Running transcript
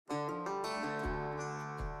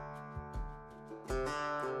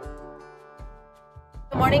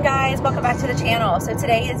Morning guys, welcome back to the channel. So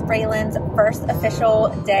today is Braelyn's first official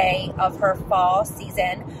day of her fall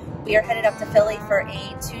season. We are headed up to Philly for a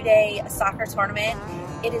 2-day soccer tournament.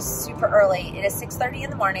 It is super early. It is 6:30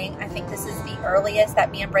 in the morning. I think this is the earliest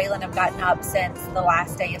that me and Braelyn have gotten up since the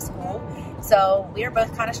last day of school. So we are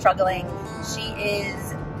both kind of struggling. She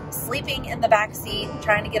is sleeping in the back seat,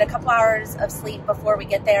 trying to get a couple hours of sleep before we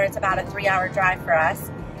get there. It's about a 3-hour drive for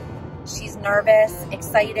us. She's nervous,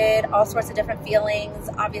 excited, all sorts of different feelings.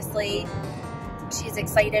 Obviously, she's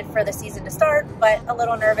excited for the season to start, but a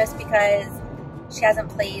little nervous because she hasn't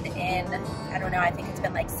played in, I don't know, I think it's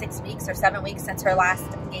been like 6 weeks or 7 weeks since her last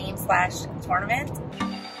game / tournament.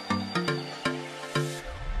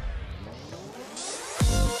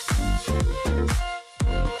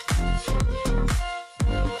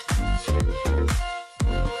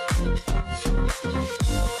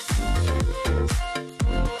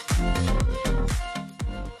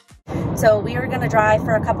 So we are going to drive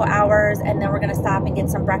for a couple hours and then we're going to stop and get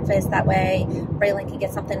some breakfast. That way Braelyn can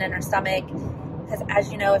get something in her stomach. Because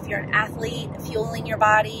as you know, if you're an athlete, fueling your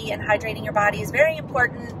body and hydrating your body is very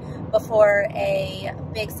important before a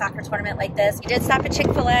big soccer tournament like this. We did stop at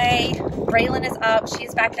Chick-fil-A. Braelyn is up.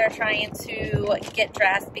 She's back there trying to get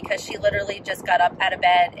dressed because she literally just got up out of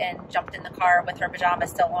bed and jumped in the car with her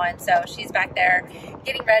pajamas still on. So she's back there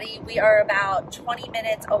getting ready. We are about 20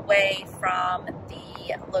 minutes away from the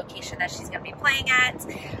location that she's going to be playing at.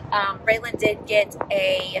 Braelyn did get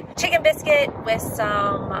a chicken biscuit with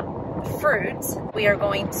some fruit. We are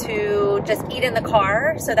going to just eat in the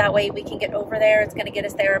car so that way we can get over there. It's going to get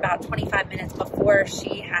us there about 25 minutes before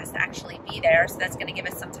she has to actually be there. So that's going to give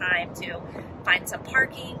us some time to find some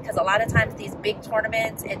parking, because a lot of times these big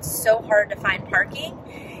tournaments, it's so hard to find parking,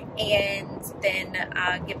 and then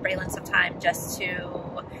give Braelyn some time just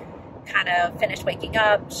to kind of finish waking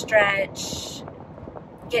up, stretch,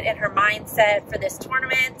 get in her mindset for this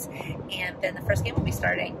tournament, and then the first game will be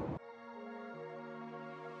starting.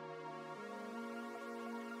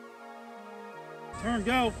 Turn,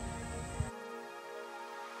 go.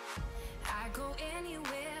 I go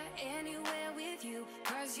anywhere with you,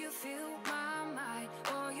 'cause you fill my mind,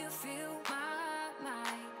 or you fill my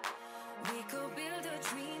mind. We could build a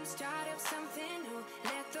dream, start up something new,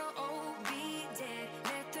 let the old be dead,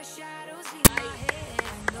 let the shadows leave my head.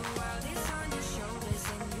 The world is on your shoulders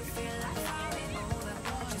and you feel like falling over.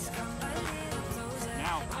 Just come a little closer.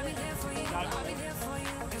 Now. I'll be there for you, I'll be there for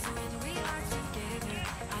you, 'cause when we are together,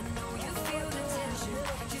 I know you feel the tension.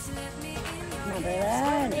 Just let me in your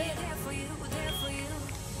head. I'll be there for you, there for you.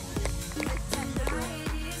 Tonight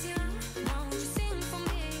is young, won't you sing for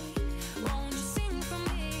me? Won't you sing for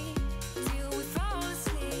me till we fall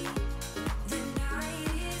asleep? The night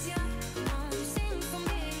is young, won't you sing for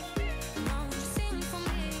me? Won't you sing for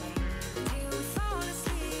me till we fall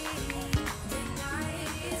asleep? The night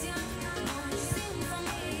is young, won't you sing for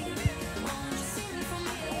me? Won't you sing for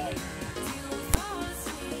me till we fall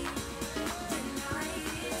asleep? The night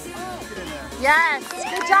is young. Yes,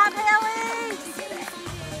 good job, Haley.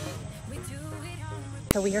 We do it on.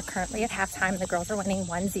 So we are currently at halftime. The girls are winning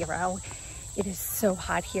 1-0. It is so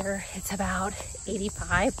hot here. It's about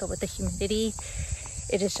 85, but with the humidity,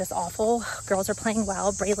 it is just awful. Girls are playing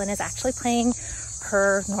well. Braelyn is actually playing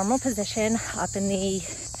her normal position up in the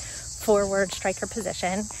forward striker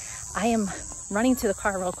position. I am running to the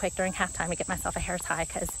car real quick during halftime to get myself a hair tie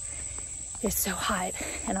because it's so hot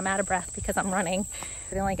and I'm out of breath because I'm running.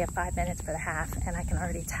 We only get 5 minutes for the half, and I can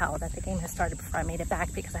already tell that the game has started before I made it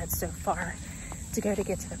back because I had so far to go to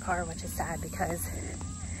get to the car, which is sad because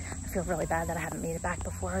I feel really bad that I haven't made it back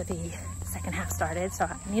before the second half started. So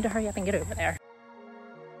I need to hurry up and get over there.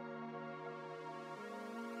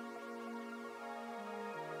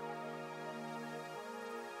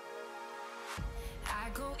 I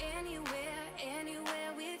go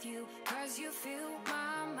anywhere with you, 'cause you fill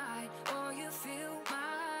my mind, or you fill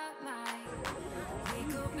my mind.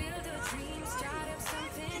 We could build a dream, start up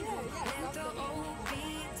something new, let the old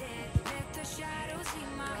be dead, let the shadows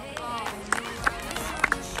leave my head. The world is on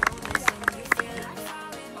your shoulders and you feel like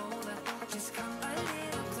falling over. Just come a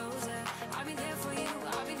little closer. I'll be there for you,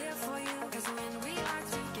 I'll be there for you, 'cause when we are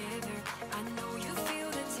together, I know you feel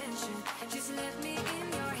the tension. Just let me in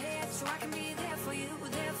your head so I can be there for you,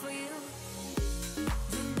 there for you.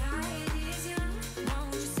 The night is young,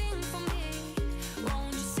 won't you sing for me?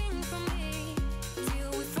 Won't you sing for me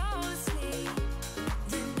till we fall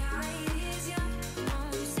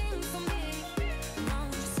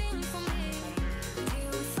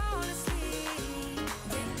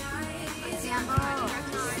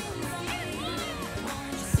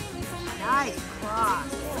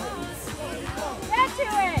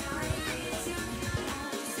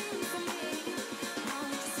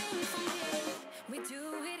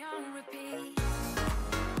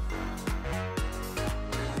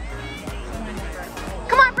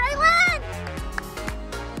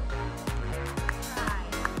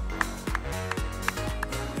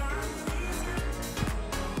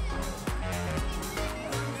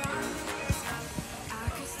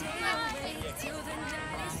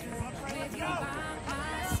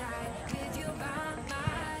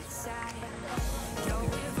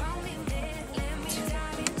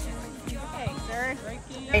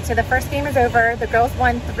right, so the first game is over. The girls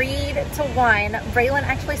won 3-1. Braelyn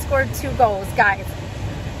actually scored 2 goals. Guys,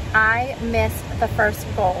 I missed the first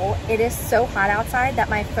goal. It is so hot outside that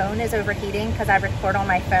my phone is overheating because I record on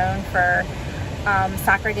my phone for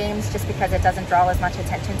soccer games just because it doesn't draw as much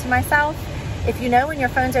attention to myself. If you know when your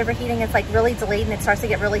phone's overheating, it's like really delayed and it starts to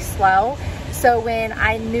get really slow. So when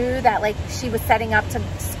I knew that like she was setting up to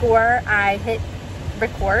score, I hit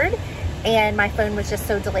record and my phone was just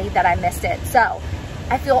so delayed that I missed it. So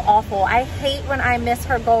I feel awful. I hate when I miss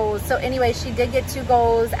her goals. So anyway, she did get 2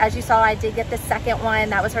 goals. As you saw, I did get the second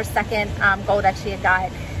one. That was her second goal that she had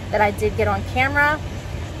got that I did get on camera.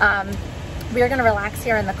 We are gonna relax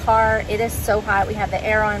here in the car. It is so hot. We have the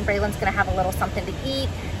air on. Braelyn's gonna have a little something to eat,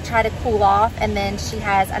 try to cool off, and then she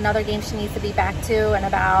has another game she needs to be back to in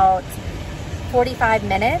about 45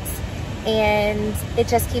 minutes. And it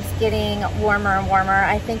just keeps getting warmer and warmer.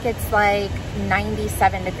 I think it's like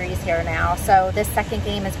 97 degrees here now. So this second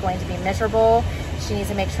game is going to be miserable. She needs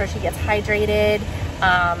to make sure she gets hydrated,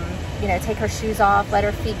 you know, take her shoes off, let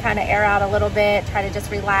her feet kind of air out a little bit, try to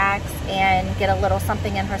just relax and get a little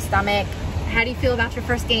something in her stomach. How do you feel about your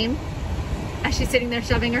first game? As she's sitting there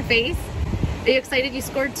shoving her face. Are you excited you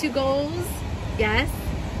scored 2 goals? Yes?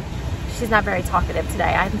 She's not very talkative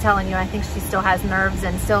today. I'm telling you, I think she still has nerves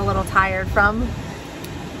and still a little tired from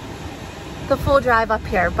the full drive up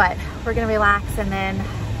here, but we're gonna relax and then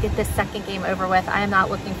get this second game over with. I am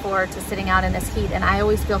not looking forward to sitting out in this heat, and I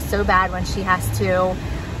always feel so bad when she has to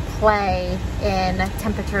play in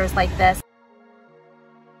temperatures like this.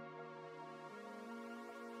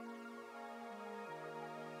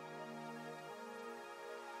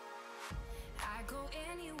 I go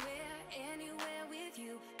anywhere with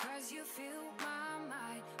you, 'cause you fill my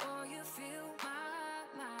mind, or you fill my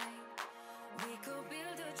mind. We could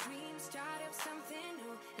build a dream, start up something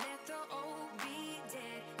new. Let the old be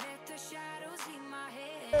dead, let the shadows leave my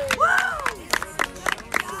head.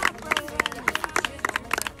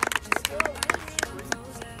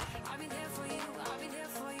 I'll be there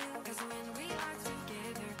for you, 'cause when we are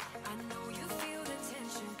together, I know you feel the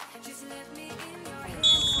tension. Just let me in your head,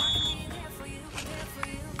 so I can be there for you, there for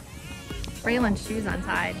you. Braelyn's shoes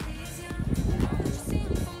untied.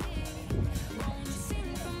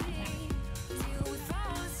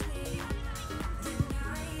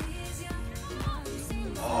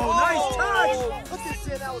 Oh, nice touch! Look at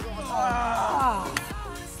this, that was awesome.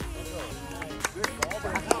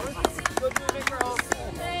 Good moving, girls.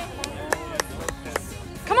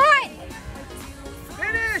 Come on!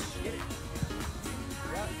 Finish!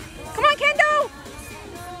 Come on, Kendall!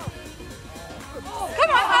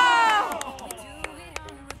 Come on! Oh!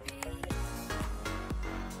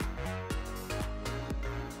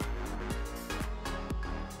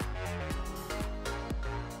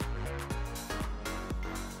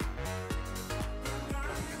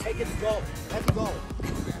 Take it to goal. Let it go.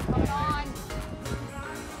 Come on!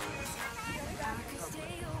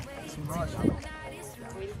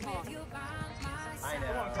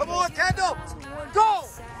 Come on, Kendall. Go.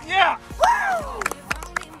 Yeah! Woo!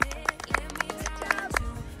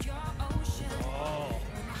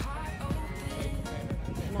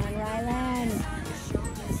 Come on, Braelyn.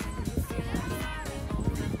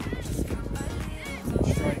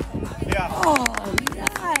 Yeah. Oh,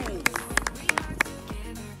 nice.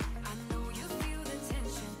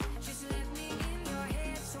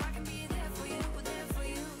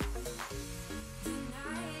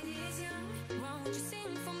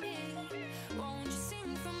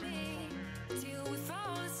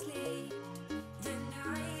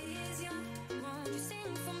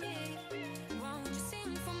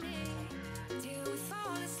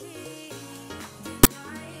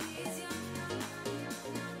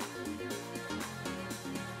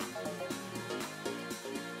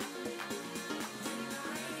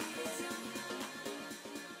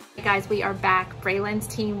 Guys, we are back. Braelyn's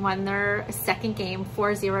team won their second game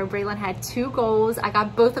 4-0. Braelyn had 2 goals. I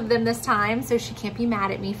got both of them this time, so she can't be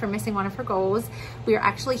mad at me for missing one of her goals. We are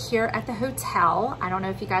actually here at the hotel. I don't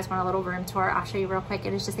know if you guys want a little room tour. I'll show you real quick.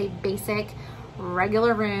 It is just a basic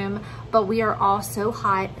regular room, but we are all so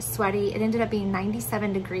hot, sweaty. It ended up being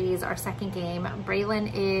 97 degrees our second game.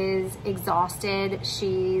 Braelyn is exhausted.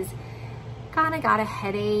 She's kind of got a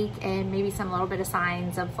headache and maybe some little bit of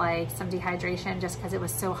signs of like some dehydration just because it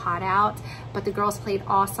was so hot out, but the girls played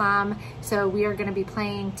awesome. So we are going to be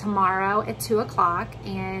playing tomorrow at 2 o'clock,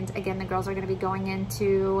 and again the girls are going to be going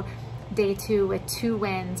into day 2 with 2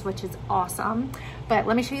 wins, which is awesome. But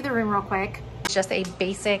let me show you the room real quick. It's just a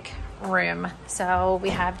basic room. So we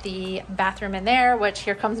have the bathroom in there, which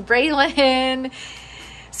here comes Braelyn,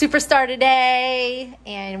 superstar today,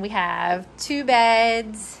 and we have 2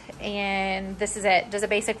 beds and this is it. Just a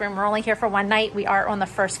basic room. We're only here for one night. We are on the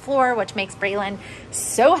first floor, which makes Braelyn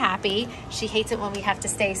so happy. She hates it when we have to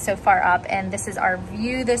stay so far up, and this is our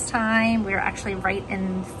view this time. We're actually right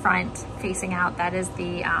in front facing out. That is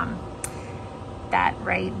the that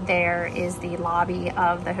right there is the lobby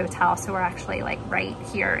of the hotel, so we're actually like right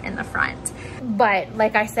here in the front. But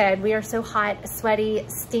like I said, we are so hot, sweaty,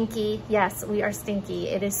 stinky. Yes, we are stinky.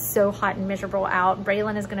 It is so hot and miserable out.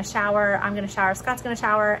 Braelyn is gonna shower, I'm gonna shower, Scott's gonna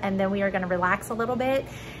shower, and then we are gonna relax a little bit,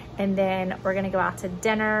 and then we're gonna go out to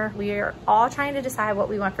dinner. We are all trying to decide what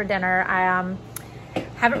we want for dinner. I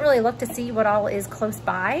haven't really looked to see what all is close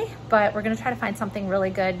by, but we're gonna try to find something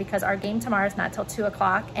really good because our game tomorrow is not till 2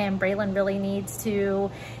 o'clock, and Braelyn really needs to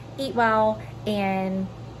eat well and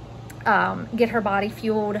get her body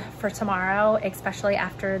fueled for tomorrow, especially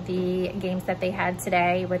after the games that they had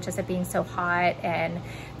today, which is it being so hot and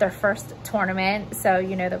their first tournament. So,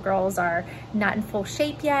 you know, the girls are not in full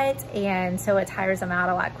shape yet, and so it tires them out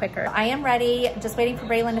a lot quicker. I am ready, just waiting for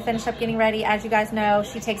Braelyn to finish up getting ready. As you guys know,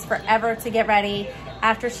 she takes forever to get ready.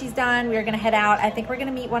 After she's done, we're gonna head out. I think we're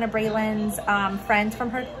gonna meet one of Braelyn's friends from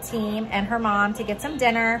her team and her mom to get some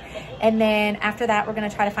dinner. And then after that, we're gonna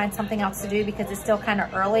try to find something else to do because it's still kind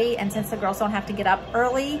of early. And since the girls don't have to get up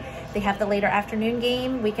early, they have the later afternoon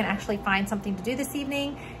game, we can actually find something to do this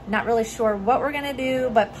evening. Not really sure what we're gonna do,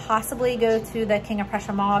 but possibly go to the King of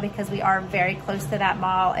Prussia Mall because we are very close to that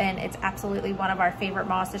mall and it's absolutely one of our favorite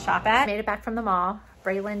malls to shop at. Made it back from the mall.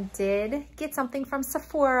 Braelyn did get something from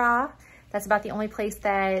Sephora. That's about the only place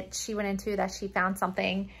that she went into that she found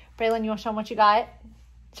something. Braelyn, you wanna show them what you got?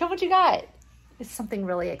 Show them what you got. It's something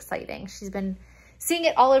really exciting. She's been seeing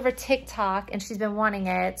it all over TikTok and she's been wanting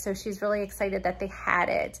it, so she's really excited that they had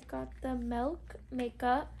it. Got the Milk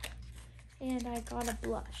makeup and I got a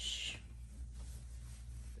blush.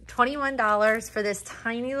 $21 for this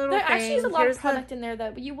tiny little thing. There actually is a lot of product in there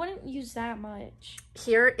though, but you wouldn't use that much.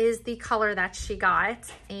 Here is the color that she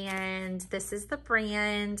got, and this is the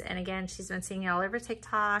brand. And again, she's been seeing it all over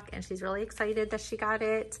TikTok and she's really excited that she got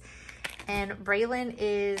it. And Braelyn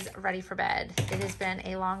is ready for bed. It has been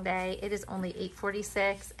a long day. It is only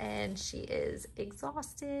 8:46 and she is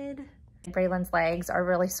exhausted. Braelyn's legs are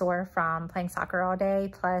really sore from playing soccer all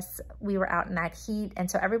day. Plus we were out in that heat,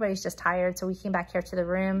 and so everybody's just tired. So we came back here to the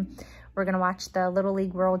room. We're gonna watch the Little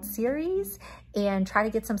League World Series and try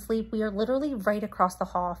to get some sleep. We are literally right across the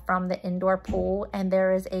hall from the indoor pool, and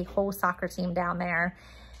there is a whole soccer team down there.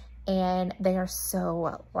 And they are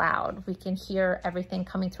so loud. We can hear everything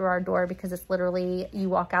coming through our door because it's literally, you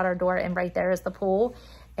walk out our door and right there is the pool.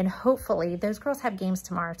 And hopefully, those girls have games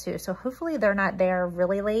tomorrow too. So hopefully they're not there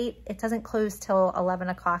really late. It doesn't close till 11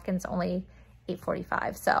 o'clock and it's only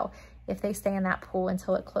 8:45. So if they stay in that pool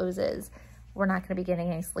until it closes, we're not gonna be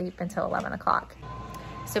getting any sleep until 11 o'clock.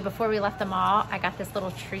 So before we left the mall, I got this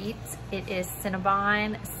little treat. It is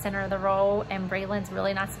Cinnabon, center of the roll, and Braelyn's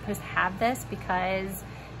really not supposed to have this because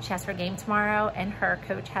she has her game tomorrow and her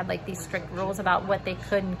coach had like these strict rules about what they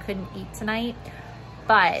could and couldn't eat tonight.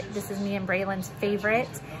 But this is me and Braelyn's favorite.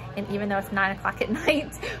 And even though it's 9 o'clock at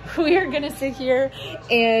night, we are gonna sit here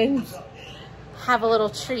and have a little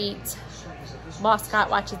treat while Scott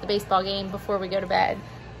watches the baseball game before we go to bed.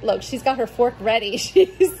 Look, she's got her fork ready.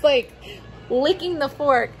 She's like licking the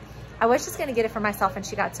fork. I was just gonna get it for myself and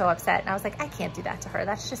she got so upset. And I was like, I can't do that to her.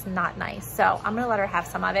 That's just not nice. So I'm gonna let her have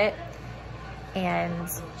some of it. And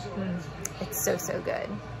it's so, so good.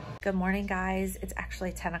 Good morning, guys. It's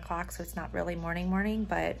actually 10 o'clock, so it's not really morning,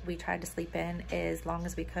 but we tried to sleep in as long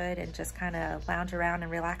as we could and just kind of lounge around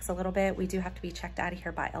and relax a little bit. We do have to be checked out of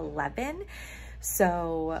here by 11.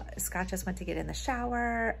 So Scott just went to get in the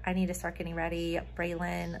shower. I need to start getting ready.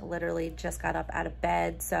 Braelyn literally just got up out of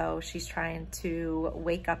bed, so she's trying to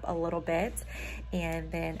wake up a little bit,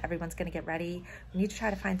 and then everyone's gonna get ready. We need to try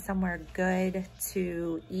to find somewhere good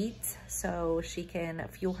to eat so she can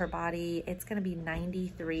fuel her body. It's gonna be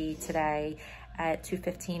 93 today at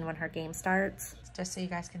 2:15 when her game starts. Just so you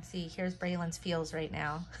guys can see, here's Braelyn's feels right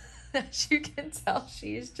now. As you can tell,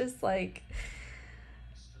 she's just like,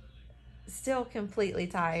 still completely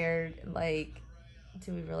tired. Like,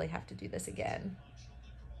 do we really have to do this again?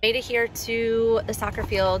 Made it here to the soccer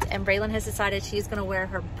field, and Braelyn has decided she's gonna wear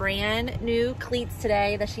her brand new cleats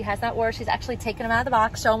today that she has not worn. She's actually taken them out of the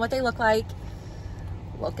box, show them what they look like.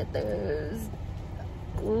 Look at those.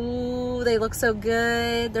 Ooh, they look so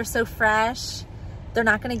good. They're so fresh. They're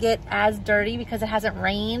not gonna get as dirty because it hasn't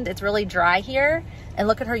rained. It's really dry here. And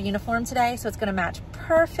look at her uniform today, so it's gonna match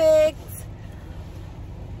perfect.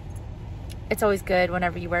 It's always good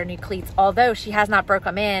whenever you wear new cleats, although she has not broke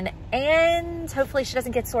them in, and hopefully she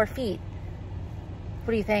doesn't get sore feet.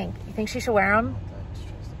 What do you think? You think she should wear them?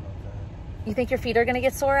 You think your feet are gonna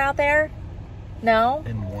get sore out there? No?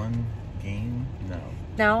 In one game, no.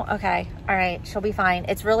 No? Okay. All right. She'll be fine.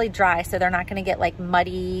 It's really dry, so they're not going to get like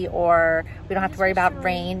muddy, or we don't have to worry about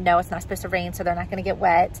rain. No, it's not supposed to rain, so they're not going to get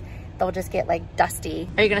wet. They'll just get like dusty.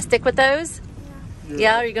 Are you going to stick with those?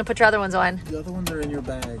 Yeah, or are you going to put your other ones on? The other ones are in your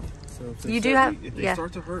bag. So if they if they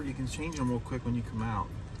start to hurt, you can change them real quick when you come out.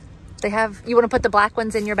 They have, you want to put the black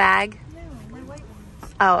ones in your bag? No, my white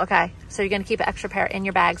ones. Oh, okay. So you're going to keep an extra pair in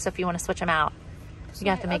your bag, so if you want to switch them out. So you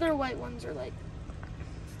have to make other white ones are like,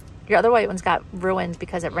 your other white ones got ruined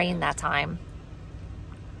because it rained that time.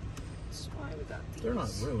 that's why we got these. They're not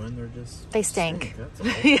ruined. They're just They stink. That's all.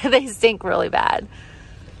 Yeah, they stink really bad.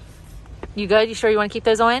 You good? You sure you want to keep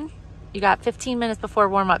those on? You got 15 minutes before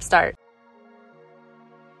warm-up start.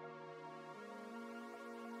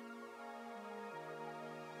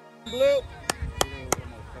 Blue. I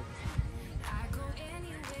go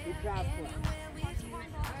anywhere, anywhere with you,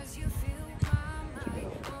 'cause you feel my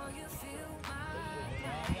mind, or you feel my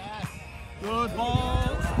mind. Good ball.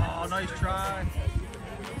 Oh, nice try.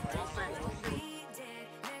 Be dead,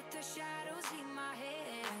 let the shadows leave my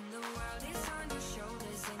head, and the world is on your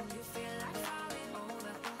shoulders, and you feel like falling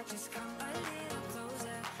over. Just come a little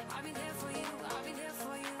closer. I'll be there for you, I'll be there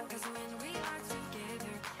for you, 'cause when we are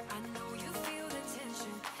together, I know you feel the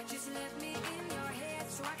tension. Just let me in your head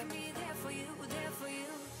so I can be there for you, there for you.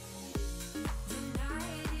 The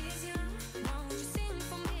night is young, won't you sing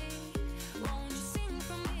for me? Won't you sing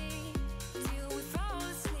for me till we fall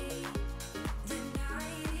asleep? The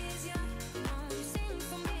night is young, won't you sing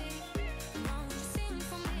for me? Won't you sing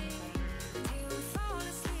for me till we fall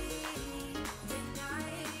asleep? The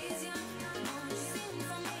night is young, won't you sing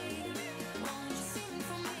for me? Won't you sing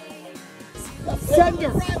for me?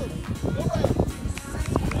 Sender.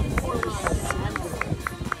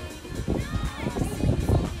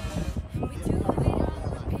 We do it on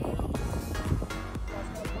repeat.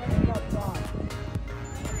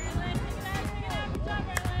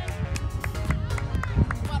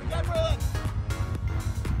 Come on, get Braelyn.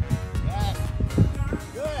 Yes.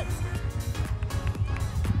 Good.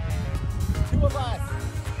 2 of us.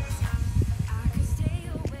 I could stay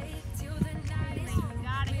awake till the night is through.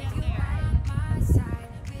 With you by my side,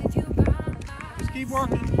 with you by my Just keep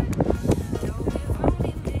working. know we've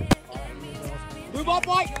only met every time Move up,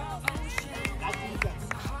 White.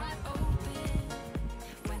 heart open.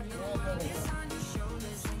 When the world is on your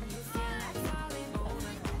shoulders and you feel like falling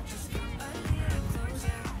over, just come a little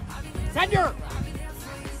closer. I'll be there, Sender. I'll be there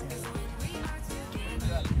for you. 'Cause when we are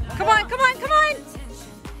together, Come on, come on, come on. attention.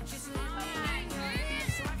 Just let me in your head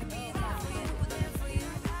so I can be there for you, there for you.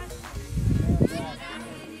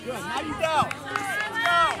 Good. Now you go. Let's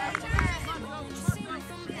go.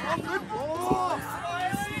 Oh, good ball.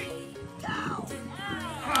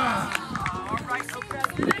 All right, okay.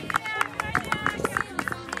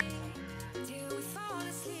 Till we fall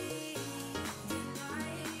asleep. The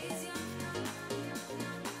night is young.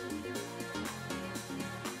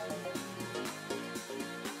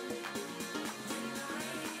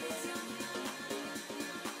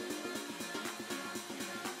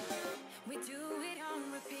 We do it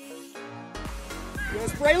on repeat.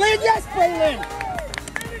 Yes, Braelyn. Yes, Braelyn.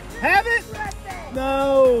 Have it?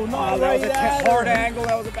 No, not that right was a at hard her. angle.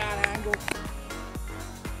 That was a bad angle.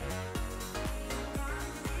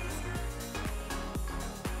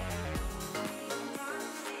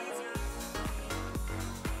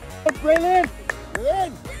 Braelyn.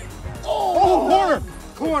 Braelyn. Oh, corner.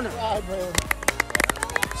 Corner. Right, Braelyn.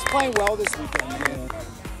 He's playing well this weekend. Man.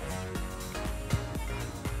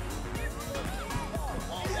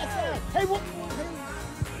 Hey, what?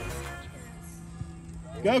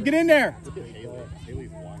 Go, get in there.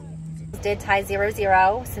 Did tie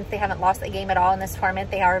 0-0. Since they haven't lost a game at all in this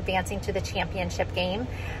tournament, they are advancing to the championship game.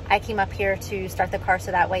 I came up here to start the car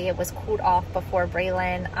so that way it was cooled off before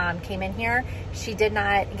Braelyn came in here. She did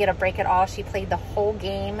not get a break at all. She played the whole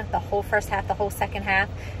game, the whole first half, the whole second half.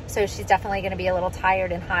 So she's definitely going to be a little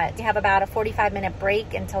tired and hot. You have about a 45-minute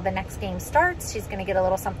break until the next game starts. She's going to get a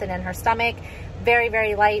little something in her stomach. Very,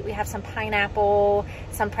 very light. We have some pineapple,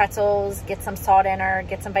 some pretzels, get some salt in her,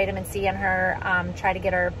 get some vitamin C in her, try to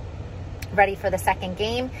get her ready for the second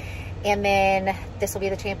game, and then this will be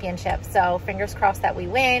the championship. So fingers crossed that we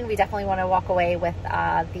win. We definitely want to walk away with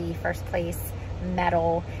the first place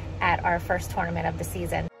medal at our first tournament of the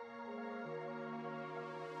season.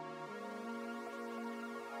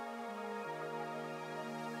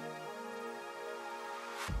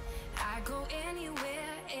 I go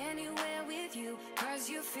anywhere, anywhere with you, 'cause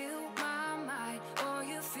you fill my mind, or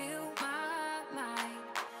you fill my mind.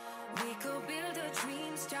 We could build a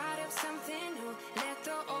dream, start up something new. Let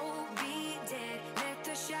the old be dead, let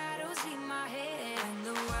the shadows leave my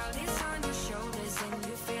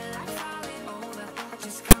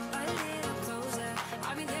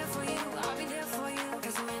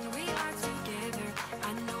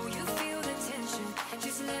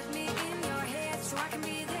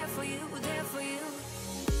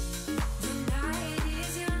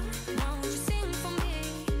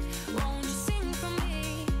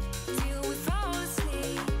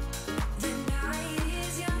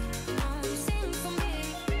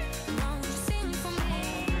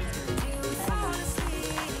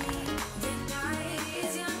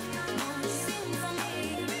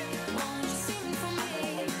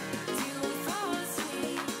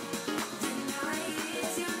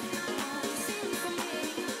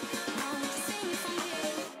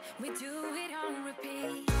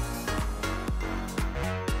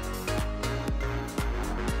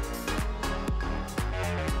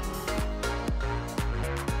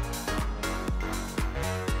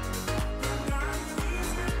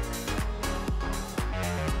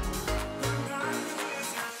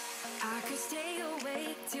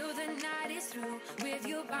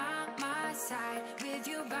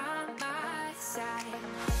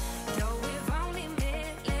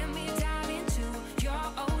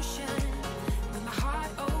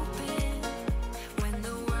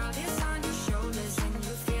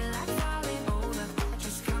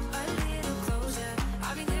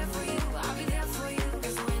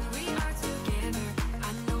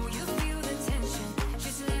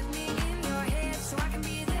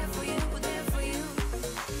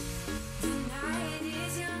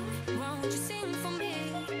Won't you sing for me?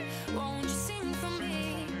 Won't you sing for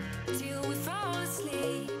me till we fall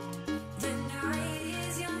asleep? The night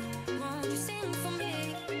is young. Won't you sing for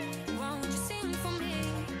me? Won't you sing for me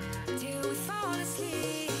till we fall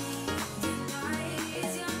asleep? The night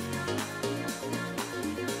is young.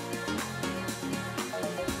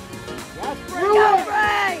 That's Go,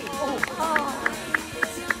 Brae!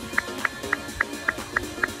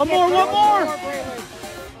 One more, one more.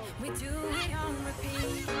 We do it on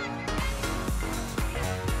repeat.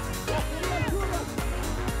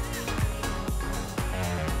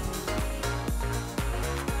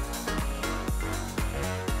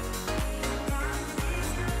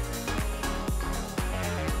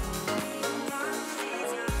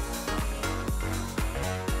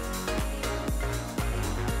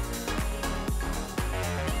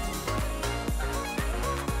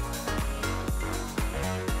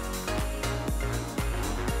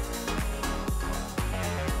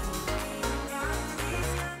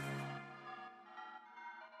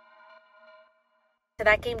 So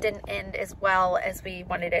that game didn't end as well as we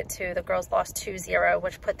wanted it to. The girls lost 2-0,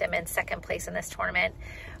 which put them in second place in this tournament.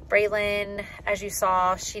 Braelyn, as you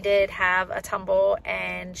saw, she did have a tumble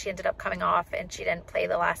and she ended up coming off, and she didn't play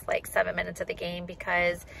the last like 7 minutes of the game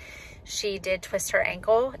because she did twist her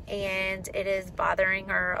ankle and it is bothering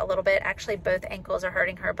her a little bit. Actually, both ankles are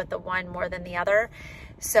hurting her, but the one more than the other.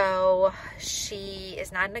 So she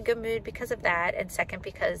is not in a good mood because of that, and second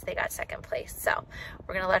because they got second place. So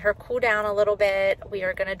we're gonna let her cool down a little bit. We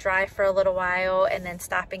are gonna drive for a little while and then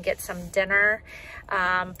stop and get some dinner,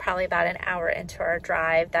 probably about an hour into our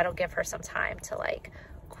drive. That'll give her some time to like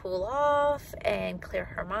cool off and clear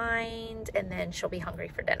her mind, and then she'll be hungry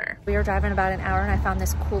for dinner. We were driving about an hour and I found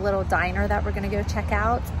this cool little diner that we're gonna go check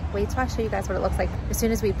out. Wait till I show you guys what it looks like. As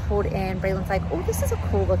soon as we pulled in, Braelyn's like, oh, this is a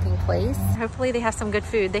cool looking place. Hopefully they have some good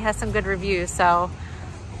food. They have some good reviews. So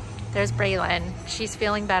there's Braelyn. She's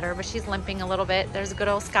feeling better, but she's limping a little bit. There's a good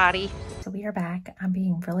old Scotty. So we are back. I'm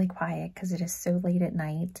being really quiet because it is so late at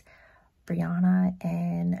night. Brianna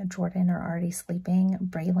and Jordan are already sleeping.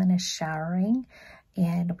 Braelyn is showering,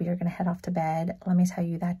 and we are going to head off to bed. Let me tell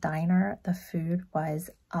you, that diner, the food was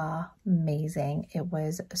amazing. It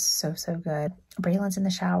was so, so good. Braelyn's in the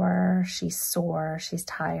shower. She's sore. She's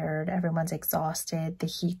tired. Everyone's exhausted. The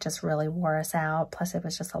heat just really wore us out. Plus, it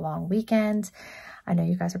was just a long weekend. I know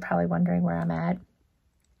you guys are probably wondering where I'm at.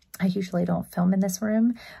 I usually don't film in this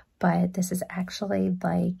room, but this is actually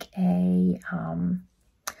like a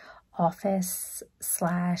office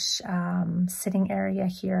slash sitting area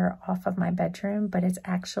here off of my bedroom, but it's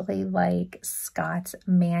actually like Scott's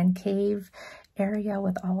man cave area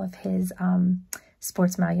with all of his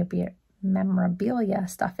sports memorabilia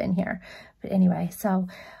stuff in here. But anyway, so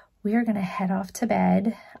we are going to head off to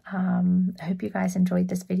bed. I hope you guys enjoyed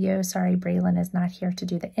this video. Sorry Braelyn is not here to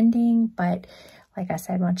do the ending, but like I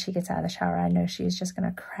said, once she gets out of the shower, I know she's just going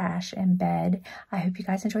to crash in bed. I hope you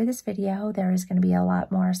guys enjoyed this video. There is going to be a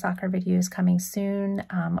lot more soccer videos coming soon.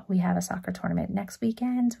 We have a soccer tournament next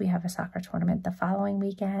weekend. We have a soccer tournament the following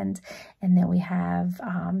weekend. And then we have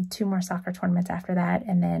 2 more soccer tournaments after that.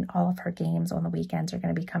 And then all of her games on the weekends are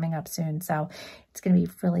going to be coming up soon. So it's going to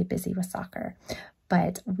be really busy with soccer.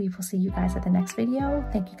 But we will see you guys at the next video.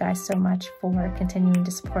 Thank you guys so much for continuing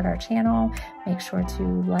to support our channel. Make sure to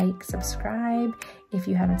like, subscribe if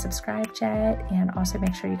you haven't subscribed yet. And also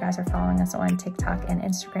make sure you guys are following us on TikTok and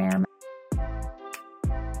Instagram.